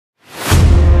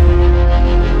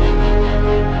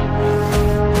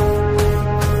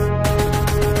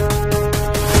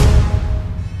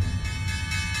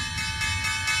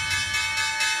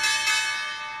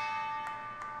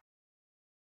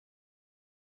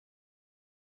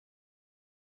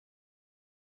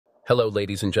Hello,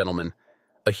 ladies and gentlemen.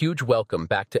 A huge welcome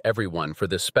back to everyone for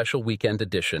this special weekend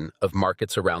edition of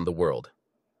Markets Around the World.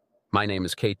 My name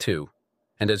is K2,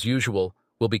 and as usual,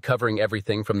 we'll be covering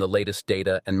everything from the latest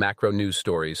data and macro news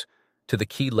stories to the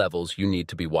key levels you need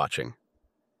to be watching.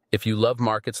 If you love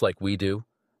markets like we do,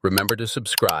 remember to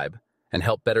subscribe and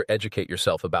help better educate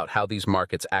yourself about how these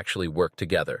markets actually work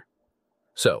together.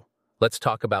 So, let's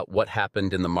talk about what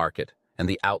happened in the market and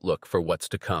the outlook for what's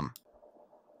to come.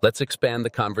 Let's expand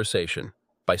the conversation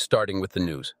by starting with the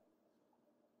news.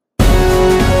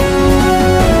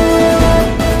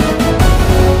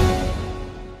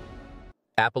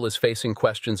 Apple is facing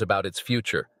questions about its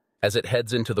future as it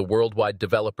heads into the Worldwide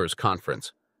Developers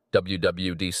Conference,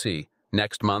 WWDC,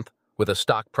 next month with a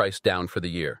stock price down for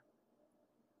the year.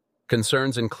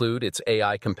 Concerns include its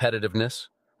AI competitiveness,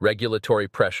 regulatory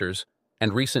pressures,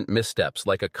 and recent missteps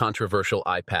like a controversial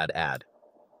iPad ad.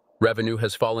 Revenue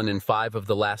has fallen in 5 of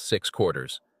the last 6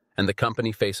 quarters, and the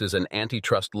company faces an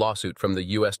antitrust lawsuit from the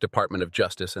US Department of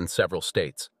Justice and several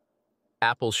states.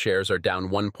 Apple's shares are down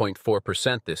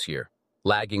 1.4% this year,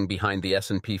 lagging behind the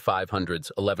S&P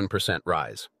 500's 11%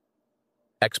 rise.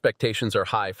 Expectations are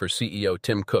high for CEO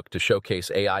Tim Cook to showcase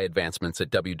AI advancements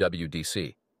at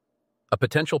WWDC. A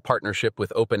potential partnership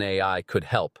with OpenAI could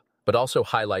help, but also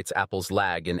highlights Apple's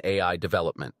lag in AI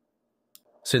development.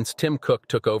 Since Tim Cook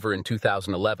took over in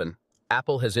 2011,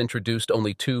 Apple has introduced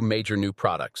only 2 major new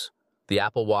products, the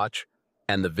Apple Watch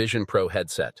and the Vision Pro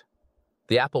headset.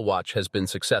 The Apple Watch has been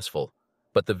successful,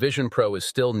 but the Vision Pro is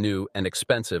still new and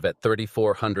expensive at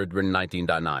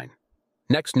 $3,419.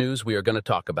 Next news, we are going to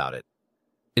talk about it.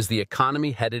 Is the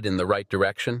economy headed in the right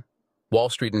direction? Wall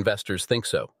Street investors think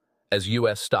so, as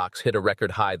US stocks hit a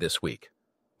record high this week.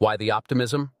 Why the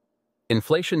optimism?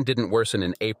 Inflation didn't worsen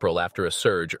in April after a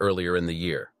surge earlier in the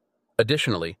year.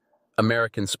 Additionally,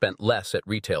 Americans spent less at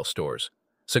retail stores,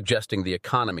 suggesting the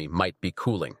economy might be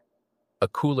cooling. A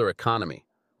cooler economy,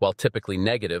 while typically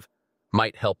negative,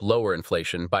 might help lower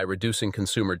inflation by reducing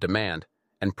consumer demand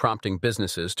and prompting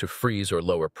businesses to freeze or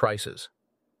lower prices.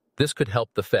 This could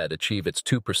help the Fed achieve its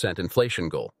 2% inflation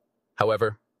goal.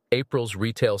 However, April's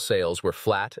retail sales were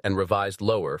flat and revised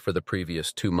lower for the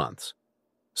previous 2 months.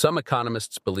 Some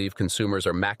economists believe consumers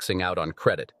are maxing out on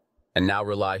credit and now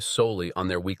rely solely on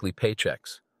their weekly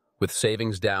paychecks, with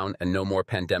savings down and no more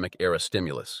pandemic-era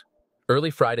stimulus. Early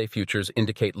Friday futures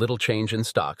indicate little change in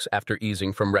stocks after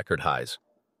easing from record highs.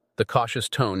 The cautious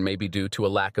tone may be due to a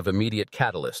lack of immediate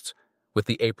catalysts, with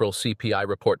the April CPI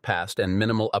report passed and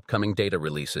minimal upcoming data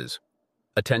releases.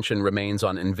 Attention remains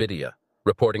on NVIDIA,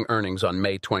 reporting earnings on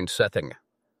May 22nd.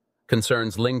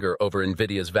 Concerns linger over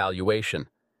NVIDIA's valuation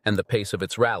and the pace of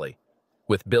its rally,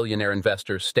 with billionaire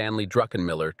investor Stanley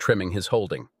Druckenmiller trimming his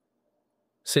holding.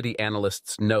 Citi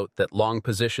analysts note that long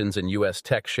positions in U.S.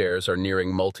 tech shares are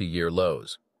nearing multi-year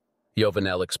lows.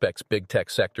 Jovenel expects big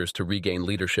tech sectors to regain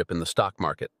leadership in the stock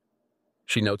market.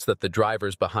 She notes that the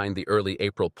drivers behind the early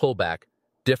April pullback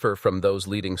differ from those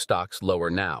leading stocks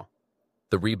lower now.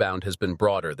 The rebound has been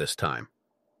broader this time.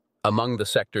 Among the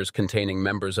sectors containing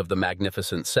members of the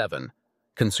Magnificent Seven,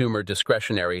 consumer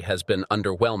discretionary has been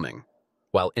underwhelming,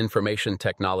 while information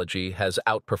technology has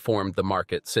outperformed the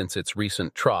market since its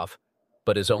recent trough,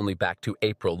 but is only back to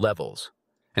April levels,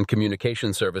 and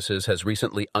communication services has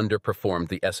recently underperformed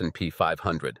the S&P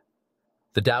 500.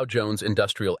 The Dow Jones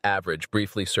Industrial Average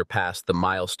briefly surpassed the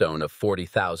milestone of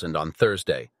 40,000 on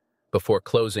Thursday, before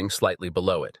closing slightly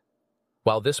below it.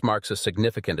 While this marks a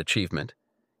significant achievement,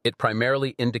 it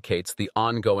primarily indicates the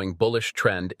ongoing bullish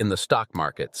trend in the stock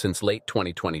market since late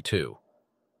 2022.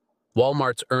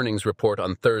 Walmart's earnings report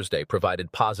on Thursday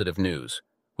provided positive news,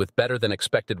 with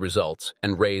better-than-expected results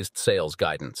and raised sales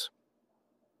guidance.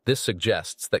 This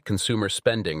suggests that consumer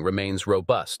spending remains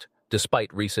robust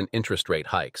despite recent interest rate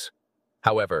hikes.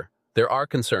 However, there are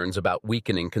concerns about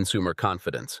weakening consumer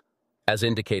confidence, as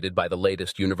indicated by the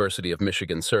latest University of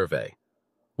Michigan survey.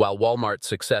 While Walmart's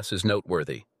success is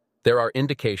noteworthy, there are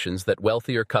indications that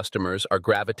wealthier customers are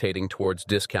gravitating towards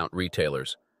discount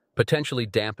retailers, potentially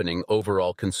dampening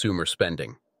overall consumer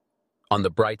spending. On the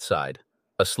bright side,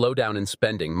 a slowdown in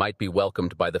spending might be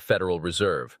welcomed by the Federal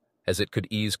Reserve, as it could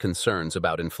ease concerns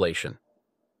about inflation.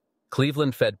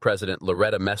 Cleveland Fed President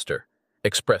Loretta Mester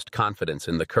expressed confidence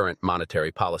in the current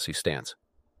monetary policy stance.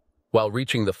 While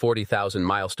reaching the 40,000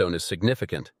 milestone is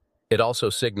significant, it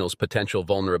also signals potential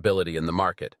vulnerability in the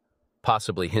market,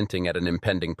 possibly hinting at an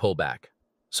impending pullback.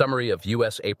 Summary of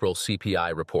U.S. April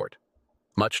CPI report.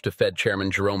 Much to Fed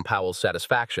Chairman Jerome Powell's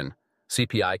satisfaction,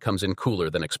 CPI comes in cooler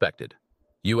than expected.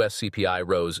 US CPI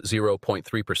rose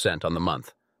 0.3% on the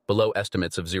month, below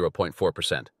estimates of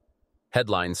 0.4%.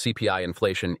 Headline CPI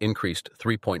inflation increased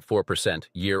 3.4%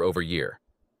 year over year.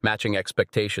 matching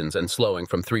expectations and slowing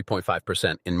from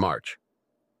 3.5% in March.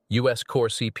 US core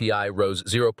CPI rose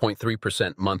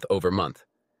 0.3% month-over-month,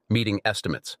 meeting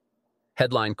estimates.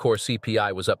 Headline core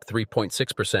CPI was up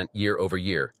 3.6%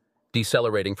 year-over-year,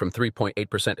 decelerating from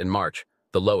 3.8% in March,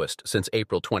 the lowest since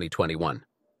April 2021.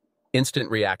 Instant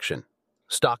reaction.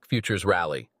 Stock futures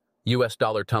rally, US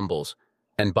dollar tumbles,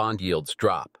 and bond yields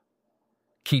drop.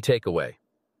 Key takeaway.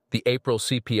 The April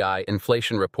CPI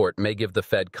inflation report may give the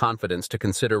Fed confidence to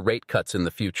consider rate cuts in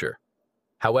the future.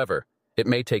 However, it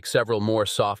may take several more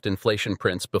soft inflation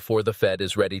prints before the Fed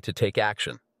is ready to take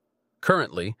action.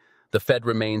 Currently, the Fed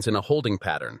remains in a holding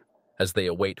pattern as they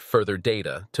await further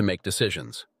data to make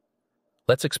decisions.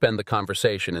 Let's expand the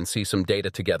conversation and see some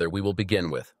data together. We will begin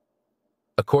with.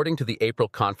 According to the April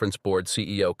Conference Board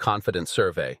CEO Confidence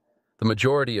Survey, the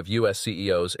majority of U.S.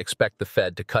 CEOs expect the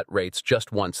Fed to cut rates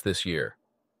just once this year.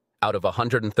 Out of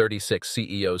 136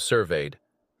 CEOs surveyed,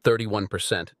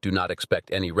 31% do not expect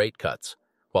any rate cuts,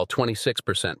 while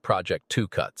 26% project 2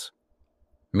 cuts.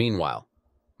 Meanwhile,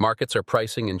 markets are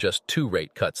pricing in just 2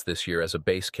 rate cuts this year as a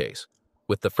base case,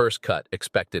 with the first cut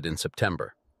expected in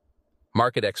September.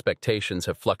 Market expectations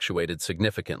have fluctuated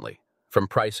significantly, from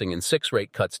pricing in 6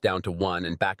 rate cuts down to 1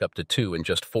 and back up to 2 in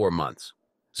just 4 months.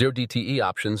 0DTE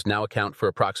options now account for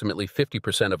approximately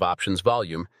 50% of options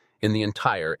volume in the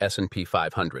entire S&P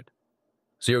 500.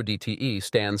 0DTE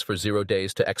stands for 0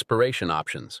 days to expiration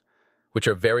options, which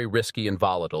are very risky and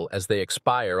volatile as they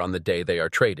expire on the day they are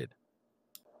traded.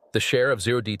 The share of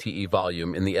 0DTE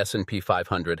volume in the S&P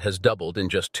 500 has doubled in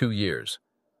just 2 years.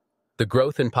 The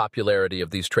growth in popularity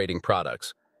of these trading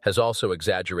products has also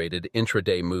exaggerated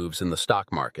intraday moves in the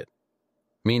stock market.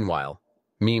 Meanwhile,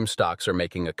 meme stocks are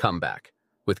making a comeback,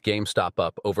 with GameStop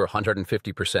up over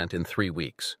 150% in 3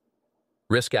 weeks.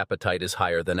 Risk appetite is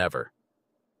higher than ever.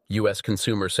 U.S.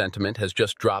 consumer sentiment has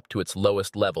just dropped to its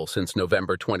lowest level since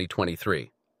November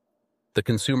 2023. The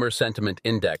Consumer Sentiment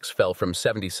Index fell from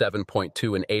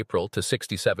 77.2 in April to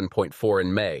 67.4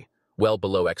 in May, well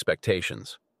below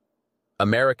expectations.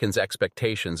 Americans'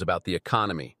 expectations about the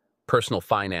economy, personal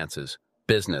finances,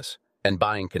 business, and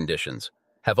buying conditions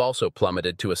have also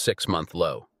plummeted to a 6-month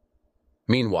low.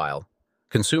 Meanwhile,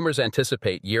 consumers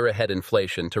anticipate year-ahead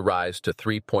inflation to rise to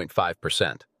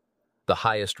 3.5%, the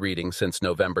highest reading since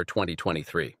November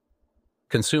 2023.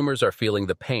 Consumers are feeling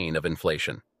the pain of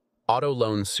inflation. Auto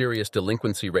loan serious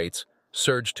delinquency rates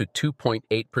surged to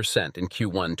 2.8% in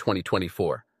Q1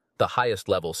 2024, the highest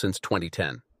level since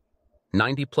 2010.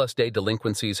 90-plus day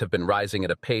delinquencies have been rising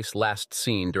at a pace last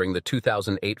seen during the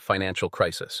 2008 financial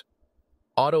crisis.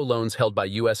 Auto loans held by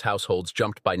U.S. households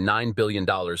jumped by $9 billion in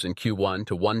Q1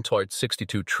 to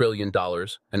 $1.62 trillion,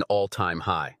 an all-time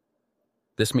high.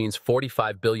 This means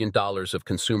 $45 billion of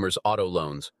consumers' auto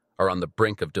loans are on the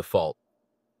brink of default.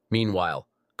 Meanwhile,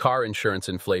 car insurance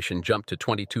inflation jumped to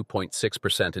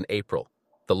 22.6% in April,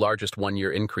 the largest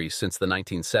one-year increase since the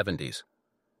 1970s.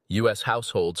 U.S.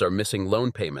 households are missing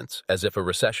loan payments as if a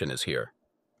recession is here.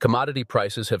 Commodity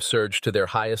prices have surged to their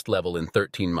highest level in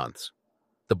 13 months.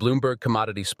 The Bloomberg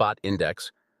Commodity Spot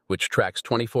Index, which tracks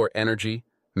 24 energy,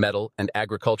 metal, and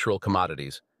agricultural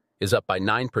commodities, is up by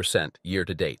 9%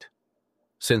 year-to-date.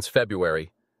 Since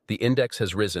February, the index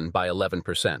has risen by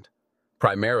 11%,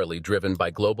 primarily driven by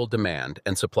global demand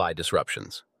and supply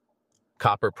disruptions.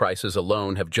 Copper prices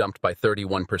alone have jumped by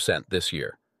 31% this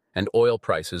year, and oil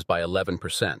prices by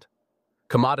 11%.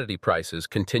 Commodity prices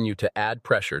continue to add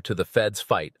pressure to the Fed's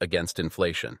fight against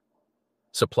inflation.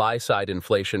 Supply-side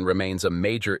inflation remains a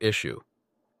major issue.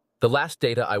 The last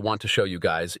data I want to show you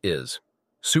guys is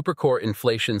Supercore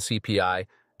inflation CPI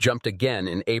jumped again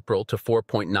in April to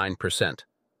 4.9%,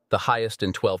 the highest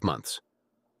in 12 months.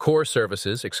 Core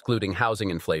services, excluding housing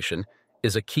inflation,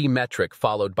 is a key metric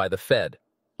followed by the Fed,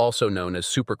 also known as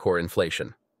supercore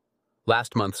inflation.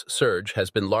 Last month's surge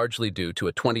has been largely due to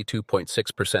a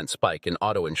 22.6% spike in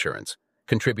auto insurance,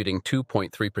 contributing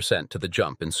 2.3% to the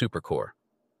jump in supercore.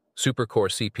 Supercore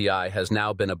CPI has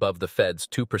now been above the Fed's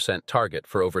 2% target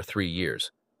for over 3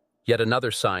 years. Yet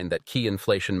another sign that key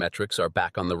inflation metrics are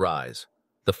back on the rise.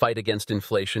 The fight against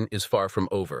inflation is far from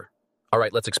over. All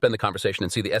right, let's expand the conversation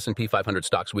and see the S&P 500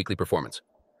 stocks' weekly performance.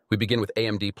 We begin with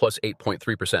AMD plus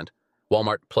 8.3%,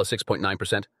 Walmart plus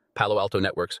 6.9%, Palo Alto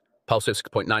Networks plus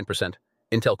 6.9%,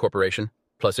 Intel Corporation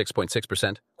plus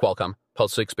 6.6%, Qualcomm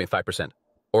plus 6.5%,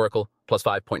 Oracle plus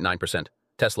 5.9%,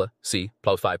 Tesla, C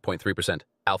plus 5.3%,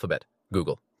 Alphabet,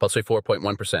 Google plus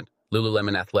 4.1%,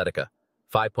 Lululemon Athletica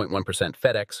 5.1%,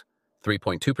 FedEx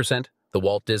 3.2%, The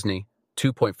Walt Disney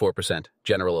 2.4%,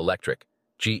 General Electric,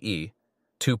 GE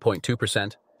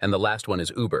 2.2%, and the last one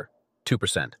is Uber,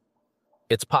 2%.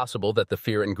 It's possible that the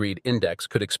Fear and Greed Index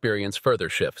could experience further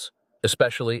shifts,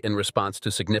 especially in response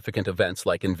to significant events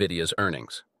like NVIDIA's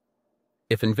earnings.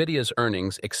 If NVIDIA's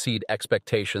earnings exceed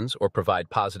expectations or provide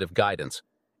positive guidance,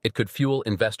 it could fuel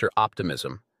investor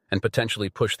optimism and potentially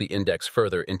push the index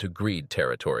further into greed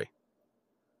territory.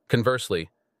 Conversely,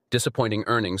 disappointing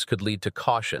earnings could lead to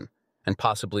caution and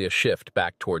possibly a shift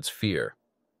back towards fear.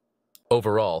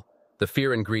 Overall, the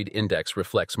Fear and Greed Index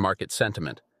reflects market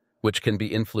sentiment, which can be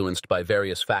influenced by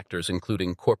various factors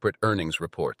including corporate earnings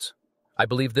reports. I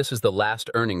believe this is the last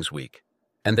earnings week,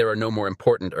 and there are no more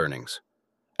important earnings.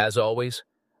 As always,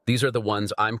 these are the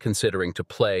ones I'm considering to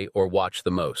play or watch the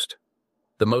most.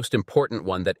 The most important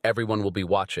one that everyone will be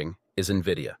watching is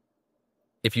NVIDIA.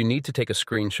 If you need to take a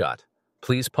screenshot,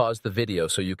 please pause the video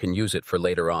so you can use it for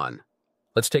later on.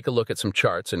 Let's take a look at some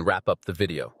charts and wrap up the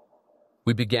video.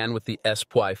 We began with the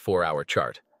SPY 4-hour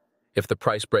chart. If the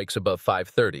price breaks above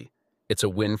 530, it's a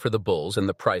win for the bulls and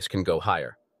the price can go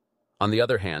higher. On the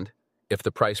other hand, if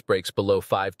the price breaks below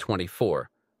 524,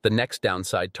 the next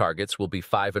downside targets will be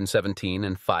 517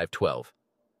 and 512.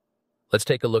 Let's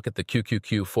take a look at the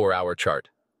QQQ 4-hour chart.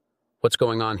 What's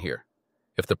going on here?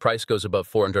 If the price goes above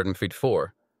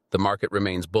 454, the market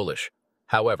remains bullish.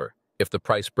 However, if the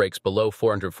price breaks below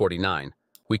 449,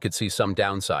 we could see some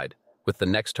downside, with the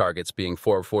next targets being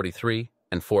 443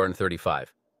 and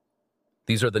 435.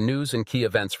 These are the news and key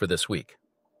events for this week.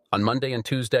 On Monday and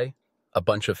Tuesday, a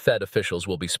bunch of Fed officials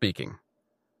will be speaking.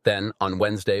 Then, on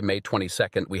Wednesday, May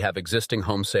 22nd, we have existing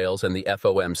home sales and the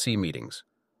FOMC meetings.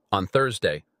 On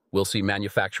Thursday, we'll see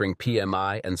manufacturing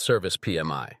PMI and service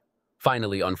PMI.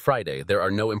 Finally, on Friday, there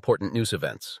are no important news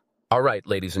events. All right,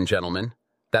 ladies and gentlemen,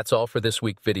 that's all for this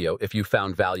week's video. If you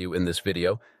found value in this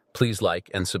video, please like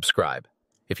and subscribe.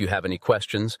 If you have any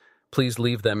questions, please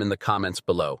leave them in the comments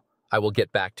below. I will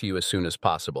get back to you as soon as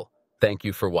possible. Thank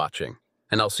you for watching,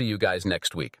 and I'll see you guys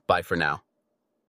next week. Bye for now.